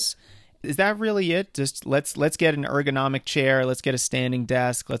positions. Is that really it? Just let's get an ergonomic chair, let's get a standing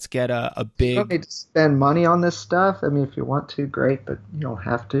desk, let's get a big... You don't need to spend money on this stuff. I mean, if you want to, great, but you don't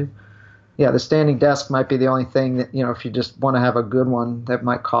have to. Yeah, the standing desk might be the only thing that, if you just want to have a good one, that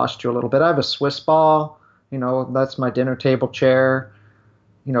might cost you a little bit. I have a Swiss ball, that's my dinner table chair.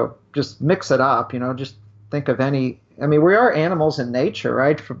 Just mix it up, just think of any. I mean, we are animals in nature,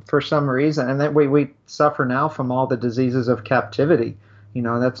 right, for some reason, and then we suffer now from all the diseases of captivity.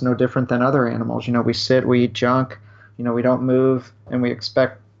 That's no different than other animals. We sit, we eat junk, we don't move, and we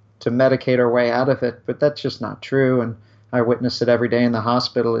expect to medicate our way out of it, but that's just not true. And I witness it every day in the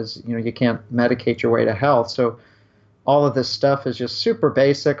hospital is, you can't medicate your way to health. So all of this stuff is just super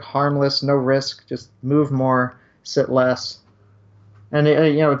basic, harmless, no risk, just move more, sit less. And,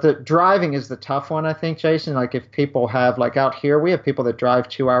 the driving is the tough one, I think, Jason. Like if people have, like out here, we have people that drive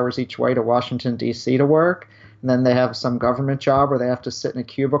 2 hours each way to Washington, D.C. to work. And then they have some government job where they have to sit in a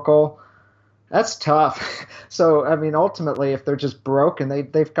cubicle. That's tough. So, I mean, ultimately, if they're just broken,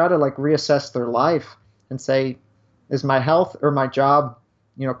 they've got to like reassess their life and say, is my health or my job,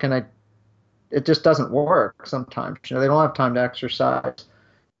 it just doesn't work sometimes. They don't have time to exercise.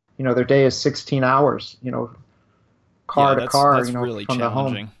 Their day is 16 hours, car to car, that's really from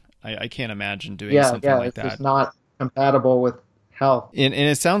challenging. The home. I can't imagine doing something like that. It's just not compatible with health. And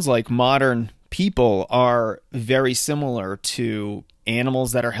it sounds like modern people are very similar to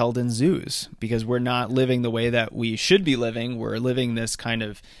animals that are held in zoos, because we're not living the way that we should be living. We're living this kind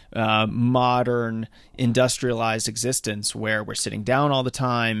of modern industrialized existence where we're sitting down all the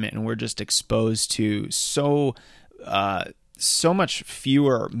time and we're just exposed to so much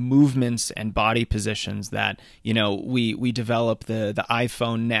fewer movements and body positions that, we develop the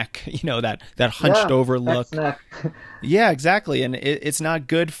iPhone neck, that hunched over look. Neck. Yeah, exactly. And it's not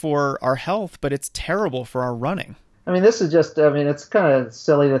good for our health, but it's terrible for our running. I mean, this is just, it's kind of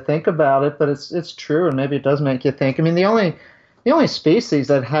silly to think about it, but it's true. And maybe it does make you think. I mean, the only species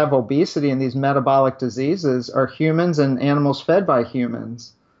that have obesity and these metabolic diseases are humans and animals fed by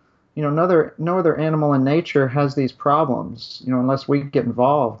humans. No other animal in nature has these problems, unless we get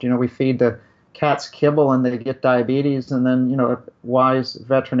involved. We feed the cats kibble and they get diabetes, and then, wise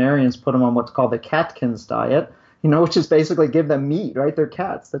veterinarians put them on what's called the Catkins diet, which is basically give them meat, right? They're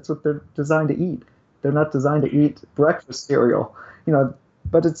cats. That's what they're designed to eat. They're not designed to eat breakfast cereal,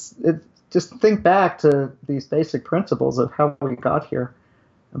 but it's just think back to these basic principles of how we got here.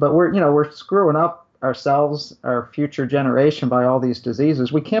 But we're screwing up ourselves, our future generation, by all these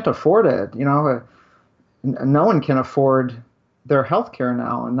diseases. We can't afford it. No one can afford their health care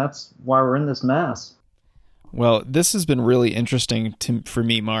now, and that's why we're in this mess. Well, this has been really interesting for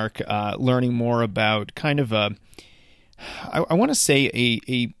me, Mark, learning more about kind of I want to say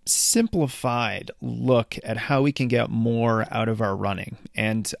a simplified look at how we can get more out of our running.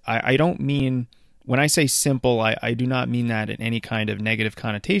 And I don't mean, when I say simple, I do not mean that in any kind of negative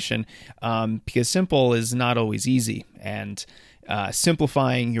connotation, because simple is not always easy. And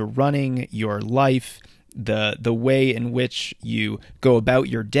simplifying your running, your life, the way in which you go about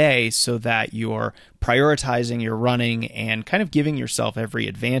your day so that you're prioritizing your running and kind of giving yourself every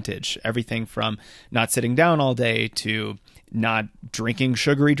advantage, everything from not sitting down all day to not drinking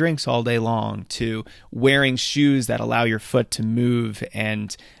sugary drinks all day long to wearing shoes that allow your foot to move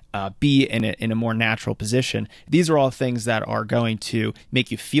and be in a more natural position. These are all things that are going to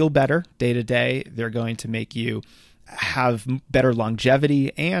make you feel better day to day. They're going to make you have better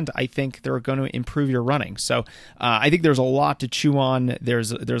longevity, and I think they're going to improve your running. So I think there's a lot to chew on.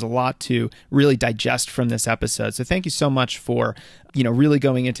 There's a lot to really digest from this episode. So thank you so much for really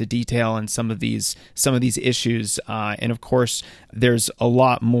going into detail on some of these issues. And of course, there's a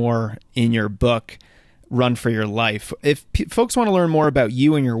lot more in your book, Run for Your Life. If folks want to learn more about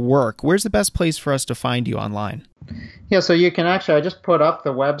you and your work, where's the best place for us to find you online? Yeah, so you can actually, I just put up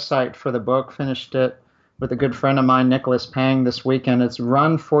the website for the book, finished it with a good friend of mine, Nicholas Pang, this weekend. It's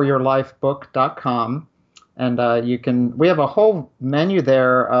runforyourlifebook.com. And we have a whole menu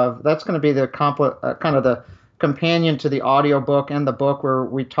there that's going to be the kind of the companion to the audiobook and the book, where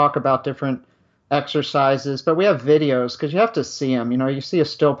we talk about different exercises. But we have videos because you have to see them. You see a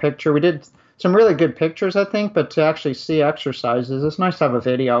still picture. We did some really good pictures, I think, but to actually see exercises, it's nice to have a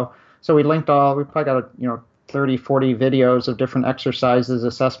video. So we probably got 30, 40 videos of different exercises,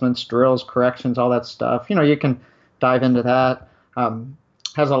 assessments, drills, corrections, all that stuff. You can dive into that.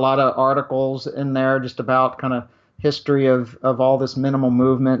 Has a lot of articles in there just about kind of history of all this minimal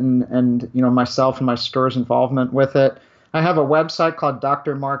movement and myself and my store's involvement with it. I have a website called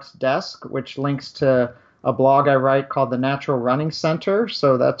Dr. Mark's Desk, which links to a blog I write called the Natural Running Center.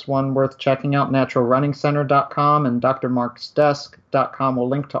 So that's one worth checking out, naturalrunningcenter.com, and drmarksdesk.com will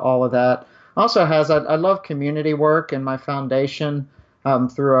link to all of that. Also I love community work in my foundation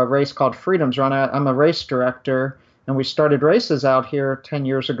through a race called Freedom's Run. I'm a race director, and we started races out here 10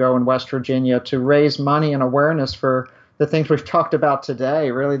 years ago in West Virginia to raise money and awareness for the things we've talked about today,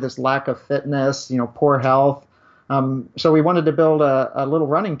 really this lack of fitness, poor health. So we wanted to build a little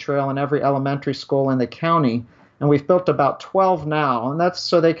running trail in every elementary school in the county, and we've built about 12 now, and that's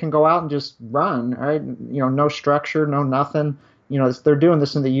so they can go out and just run, right? No structure, no nothing. They're doing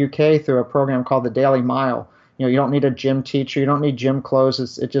this in the UK through a program called the Daily Mile. You don't need a gym teacher, you don't need gym clothes.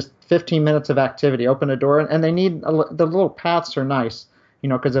 It's just 15 minutes of activity. Open a door, and they need the little paths are nice,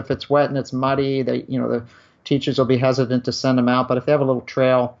 because if it's wet and it's muddy, the teachers will be hesitant to send them out. But if they have a little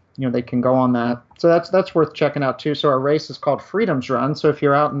trail, they can go on that. So that's worth checking out too. So our race is called Freedom's Run. So if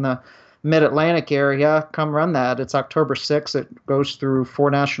you're out in the Mid-Atlantic area, come run that. It's October 6th. It goes through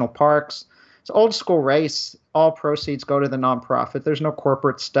 4 national parks. It's an old school race. All proceeds go to the nonprofit. There's no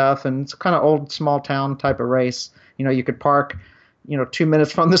corporate stuff, and it's kind of old small town type of race. You could park, 2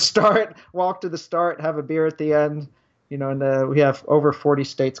 minutes from the start, walk to the start, have a beer at the end. And we have over 40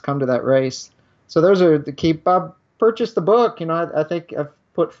 states come to that race. So those are the key. Bob purchased the book. I think I've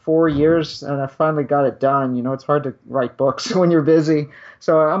put 4 years, and I finally got it done. It's hard to write books when you're busy.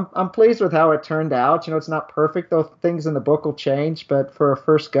 So I'm pleased with how it turned out. It's not perfect, though. Things in the book will change, but for a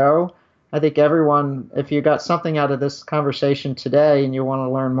first go, I think everyone, if you got something out of this conversation today and you want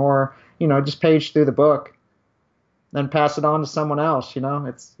to learn more, just page through the book, then pass it on to someone else.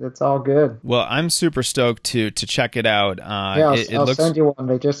 It's all good. Well, I'm super stoked to check it out. I'll send you one.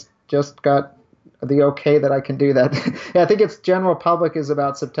 They just got the okay that I can do that. Yeah, I think it's general public is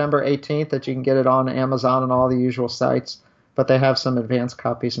about September 18th that you can get it on Amazon and all the usual sites. But they have some advanced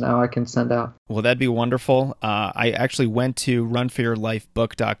copies now I can send out. Well, that'd be wonderful. I actually went to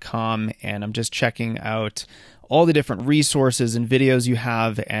runforyourlifebook.com, and I'm just checking out all the different resources and videos you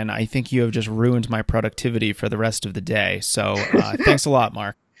have, and I think you have just ruined my productivity for the rest of the day. So thanks a lot,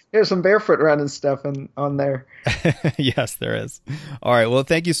 Mark. There's some barefoot running stuff on there. Yes, there is. All right. Well,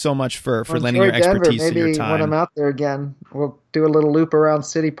 thank you so much for lending your expertise and your time. Maybe when I'm out there again, we'll do a little loop around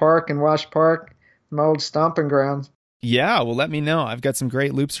City Park and Wash Park, my old stomping grounds. Yeah, well, let me know. I've got some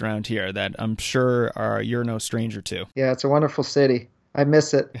great loops around here that I'm sure you're no stranger to. Yeah, it's a wonderful city. I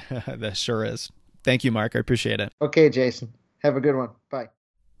miss it. That sure is. Thank you, Mark. I appreciate it. Okay, Jason. Have a good one. Bye.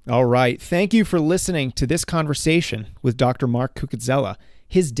 All right. Thank you for listening to this conversation with Dr. Mark Cucuzzella.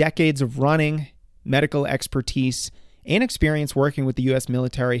 His decades of running, medical expertise, and experience working with the U.S.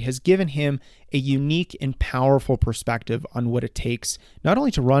 military has given him a unique and powerful perspective on what it takes not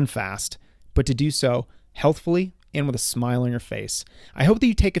only to run fast, but to do so healthfully and with a smile on your face. I hope that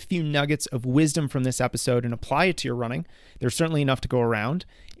you take a few nuggets of wisdom from this episode and apply it to your running. There's certainly enough to go around.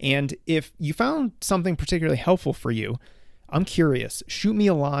 And if you found something particularly helpful for you, I'm curious. Shoot me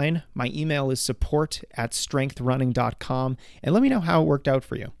a line. My email is support@strengthrunning.com, and let me know how it worked out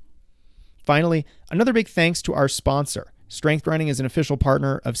for you. Finally, another big thanks to our sponsor, Strength Running is an official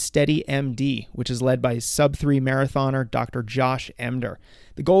partner of Steady MD, which is led by sub-3 marathoner Dr. Josh Emder.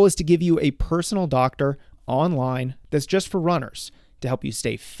 The goal is to give you a personal doctor online that's just for runners to help you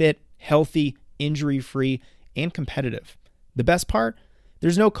stay fit, healthy, injury-free, and competitive. The best part?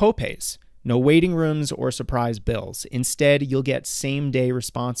 There's no copays, no waiting rooms or surprise bills. Instead, you'll get same-day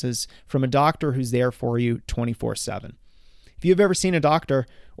responses from a doctor who's there for you 24/7. If you've ever seen a doctor,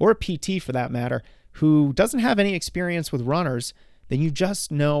 or a PT for that matter, who doesn't have any experience with runners, then you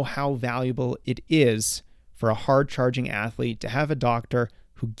just know how valuable it is for a hard-charging athlete to have a doctor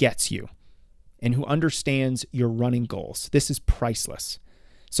who gets you and who understands your running goals. This is priceless.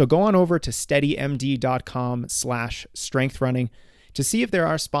 So go on over to steadymd.com/strengthrunning to see if there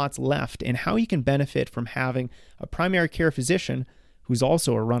are spots left and how you can benefit from having a primary care physician who's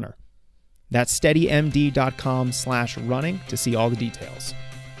also a runner. That's steadymd.com/running to see all the details.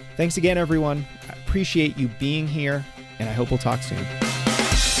 Thanks again, everyone. I appreciate you being here, and I hope we'll talk soon.